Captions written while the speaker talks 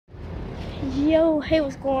Yo, hey,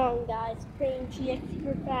 what's going on, guys? Playing GX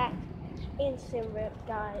Super Fat and SimRip,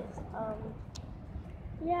 guys.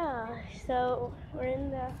 Yeah, so we're in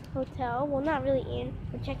the hotel. Well, not really in.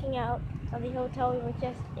 We're checking out of the hotel we were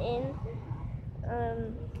just in.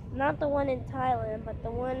 Not the one in Thailand, but the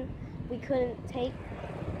one we couldn't take.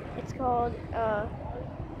 It's called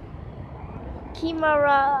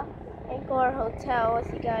Kimara Angkor Hotel,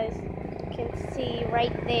 as you guys can see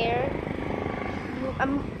right there.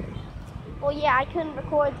 Well, yeah, I couldn't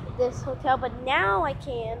record this hotel, but now I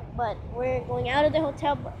can. But we're going out of the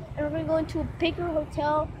hotel, and we're going to a bigger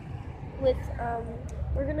hotel with,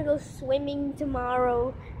 we're gonna go swimming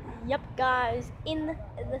tomorrow. Yep, guys, in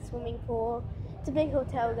the swimming pool. It's a big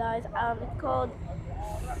hotel, guys. It's called,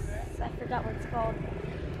 I forgot what it's called,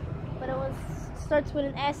 but starts with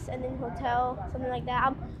an S and then hotel, something like that.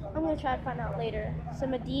 I'm gonna try to find out later.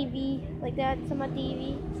 Samadivi, like that.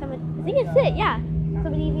 Samadivi. I think it's it. Yeah.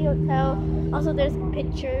 Samadivi Hotel. Also, there's a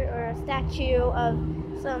picture or a statue of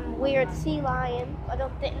some weird sea lion. I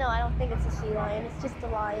don't think it's a sea lion. It's just a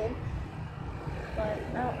lion. But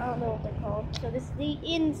I don't know what they're called. So this is the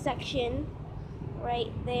in section,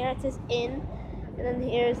 right there. It says in, and then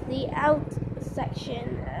here's the out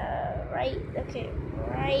section. Right. Okay.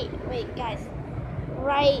 Right. Wait, guys.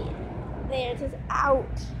 Right there. It says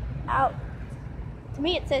out. Out. To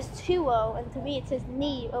me, it says 2-0, and to me, it says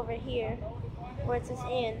knee over here, where it says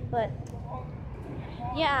in. But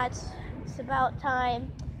yeah, it's about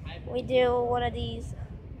time we do one of these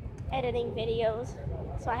editing videos.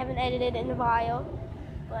 So I haven't edited in a while,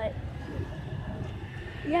 but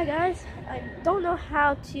yeah, guys, I don't know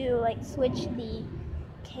how to like switch the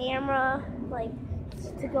camera, like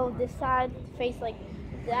to go this side, to face like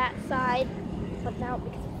that side, but now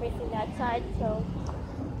because I'm facing that side, so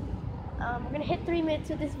we're gonna hit 3 minutes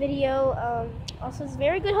with this video. Also, it's a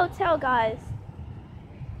very good hotel, guys.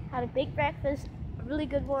 Had a big breakfast, a really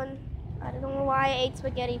good one. I don't know why I ate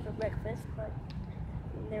spaghetti for breakfast, but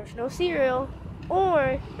there was no cereal,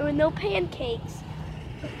 or there were no pancakes,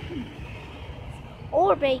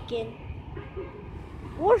 or bacon,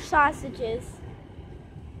 or sausages,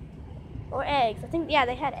 or eggs. I think, yeah,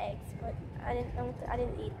 they had eggs, but I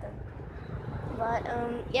didn't eat them. But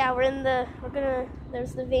yeah,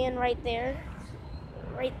 there's the van right there.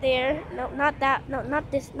 No, not that. No, not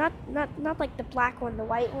this. Not like the black one, the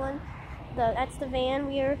white one. That's the van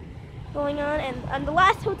we are going on, and the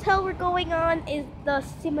last hotel we're going on is the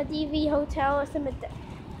Simadivi Hotel, or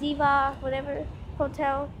Simadiva, whatever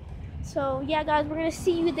hotel. So yeah, guys, we're gonna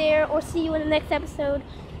see you there, or see you in the next episode.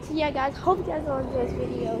 So yeah, guys, hope you guys all enjoyed this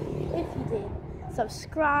video. If you did,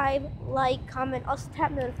 subscribe, like, comment, also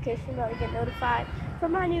tap notification bell to get notified for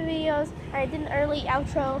my new videos. I did an early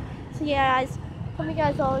outro. So yeah, guys, hope you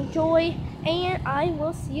guys all enjoy, and I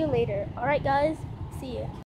will see you later. Alright, guys, see ya.